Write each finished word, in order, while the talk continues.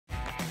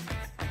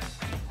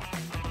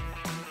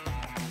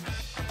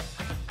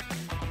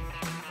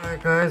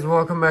Alright guys,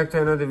 welcome back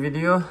to another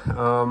video.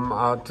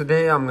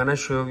 Today I'm gonna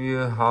show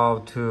you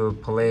how to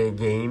play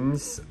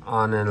games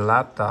on a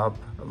laptop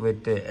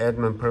with the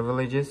admin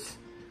privileges.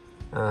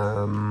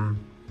 But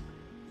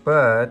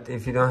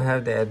if you don't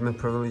have the admin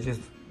privileges,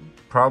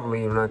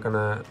 probably you're not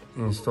gonna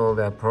install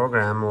that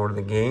program or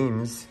the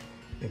games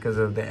because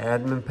of the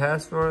admin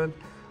password.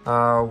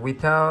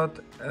 Without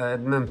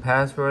admin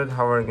password,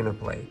 how are you gonna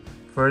play?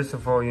 First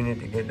of all, you need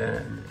to get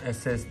an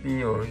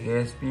SSD or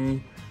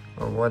USB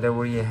or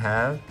whatever you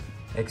have,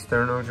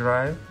 external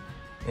drive,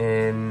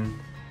 and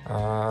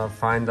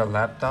find the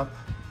laptop.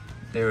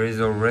 There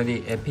is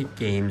already Epic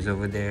Games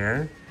over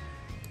there.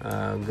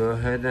 Go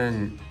ahead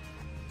and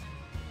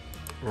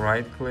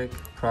right click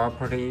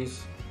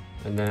properties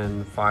and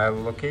then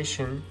file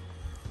location.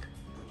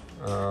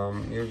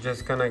 You're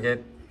just gonna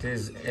get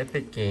these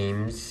Epic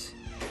Games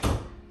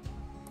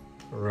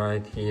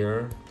right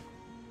here,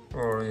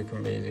 or you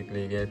can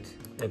basically get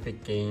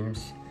Epic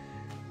Games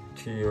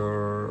to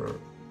your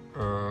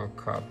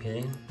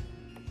copy,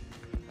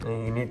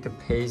 and you need to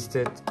paste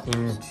it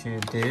into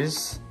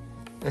this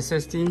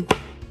SSD.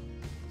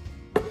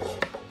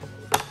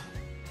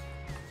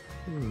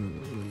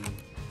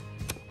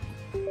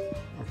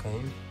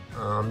 Okay,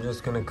 I'm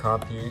just gonna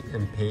copy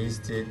and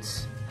paste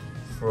it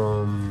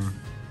from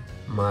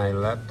my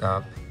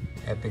laptop.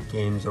 Epic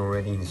Games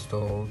already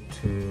installed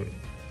to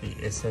the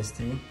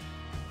SSD.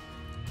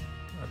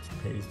 Let's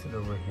paste it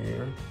over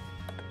here.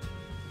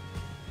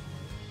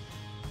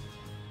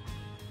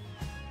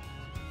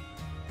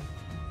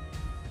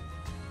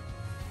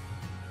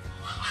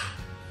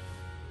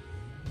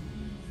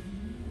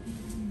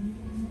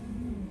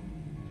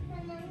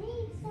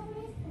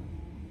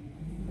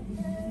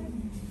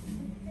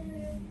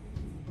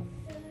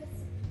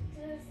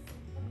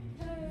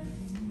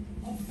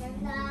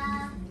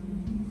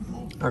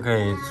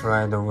 Okay, it's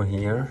right over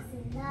here.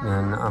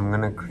 Then I'm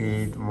gonna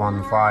create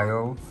one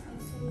file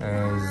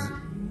as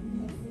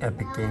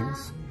Epic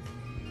Games.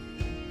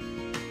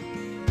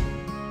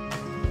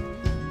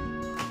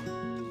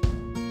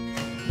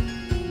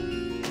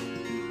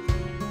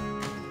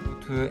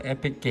 To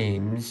Epic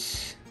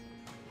Games,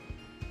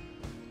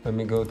 let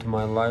me go to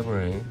my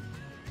library.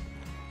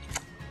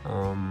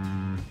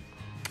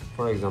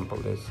 For example,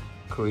 this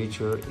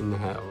Creature in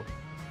Hell.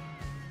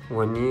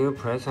 When you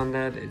press on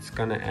that, it's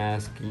gonna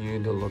ask you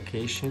the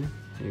location.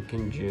 You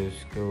can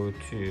just go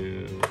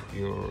to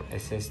your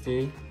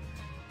SSD,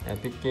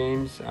 Epic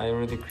Games. I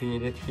already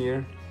created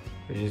here.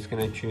 We're just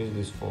gonna choose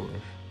this folder.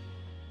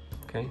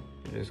 Okay,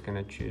 we're just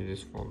gonna choose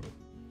this folder.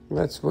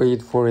 Let's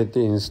wait for it to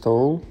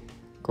install.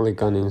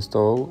 Click on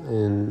install,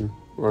 and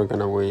we're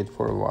gonna wait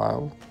for a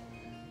while.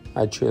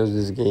 I chose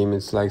this game.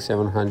 It's like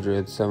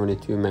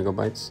 772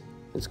 megabytes.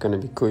 It's gonna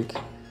be quick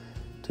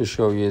to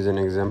show you as an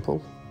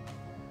example.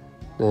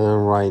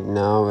 And right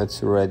now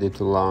it's ready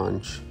to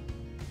launch.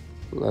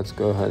 Let's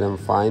go ahead and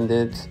find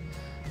it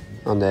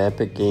on the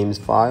Epic Games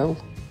file.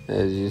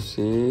 As you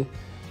see,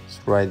 it's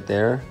right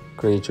there,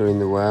 Creature in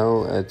the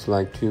Well. It's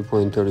like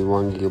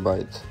 2.31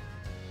 gigabytes.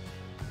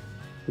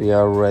 We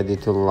are ready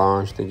to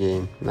launch the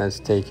game. Let's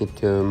take it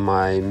to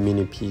my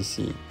mini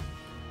PC.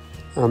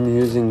 I'm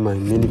using my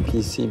mini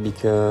PC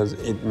because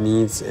it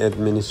needs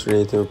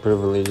administrator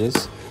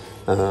privileges.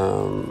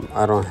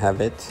 I don't have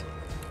it.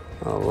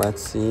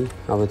 Let's see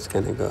how it's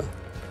gonna go.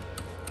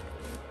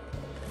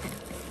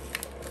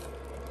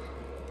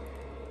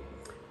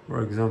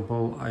 For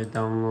example, I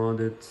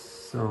downloaded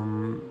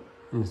some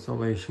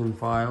installation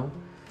file.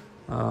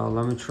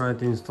 Let me try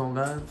to install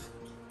that.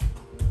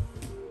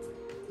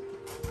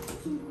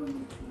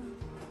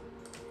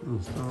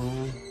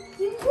 Install,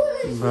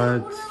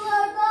 but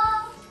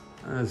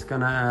it's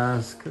gonna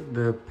ask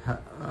the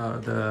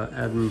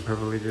admin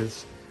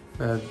privileges,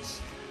 but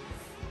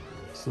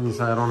since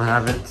I don't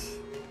have it,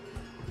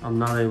 I'm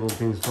not able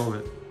to install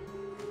it.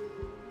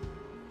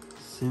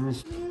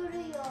 Seems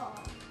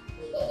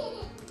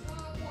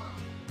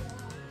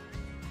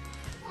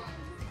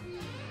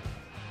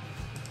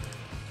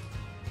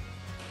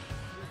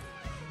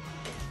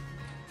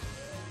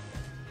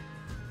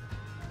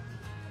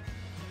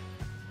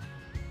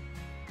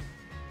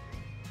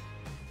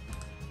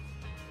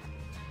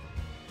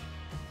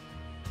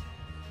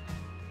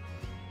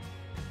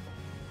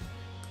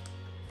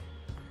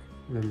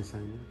let me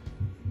sign in.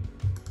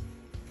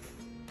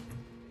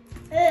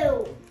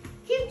 Oh,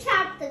 kim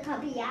çarptı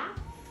kapıya?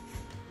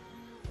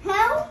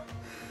 Help?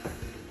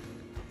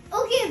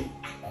 O kim?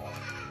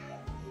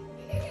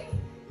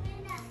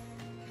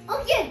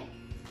 O kim?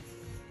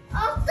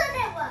 Altta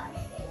ne var?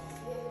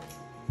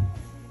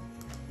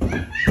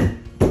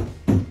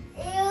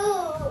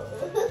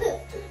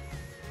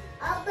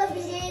 Altta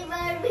bir şey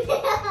var mı?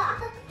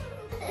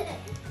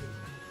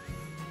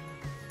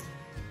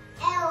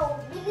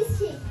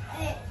 Birisi.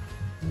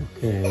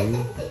 Okay.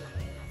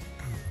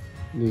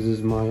 This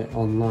is my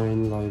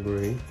online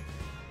library,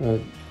 but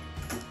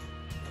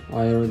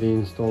I already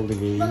installed the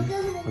game.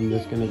 I'm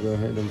just gonna go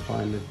ahead and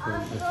find it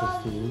from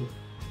SSD.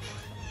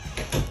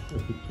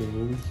 Epic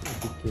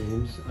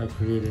Games. I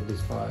created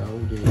this file,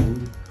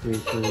 game,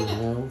 Creature in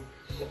Hell.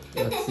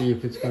 Let's see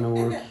if it's gonna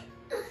work.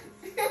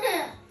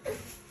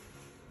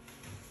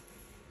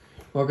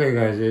 Okay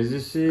guys, as you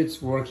see,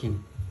 it's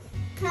working.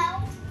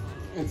 How?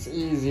 It's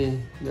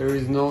easy. There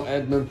is no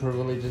admin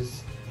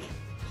privileges.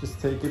 Just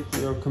take it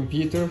to your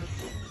computer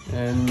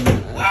and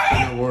it's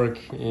gonna work,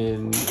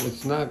 and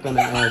it's not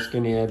gonna ask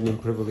any admin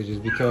privileges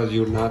because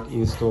you're not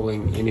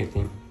installing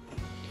anything.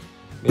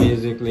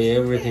 Basically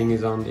everything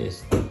is on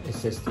this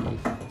SSD.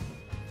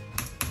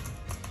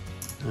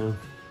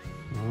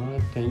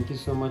 Alright, thank you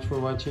so much for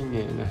watching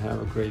and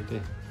have a great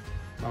day.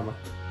 Bye bye.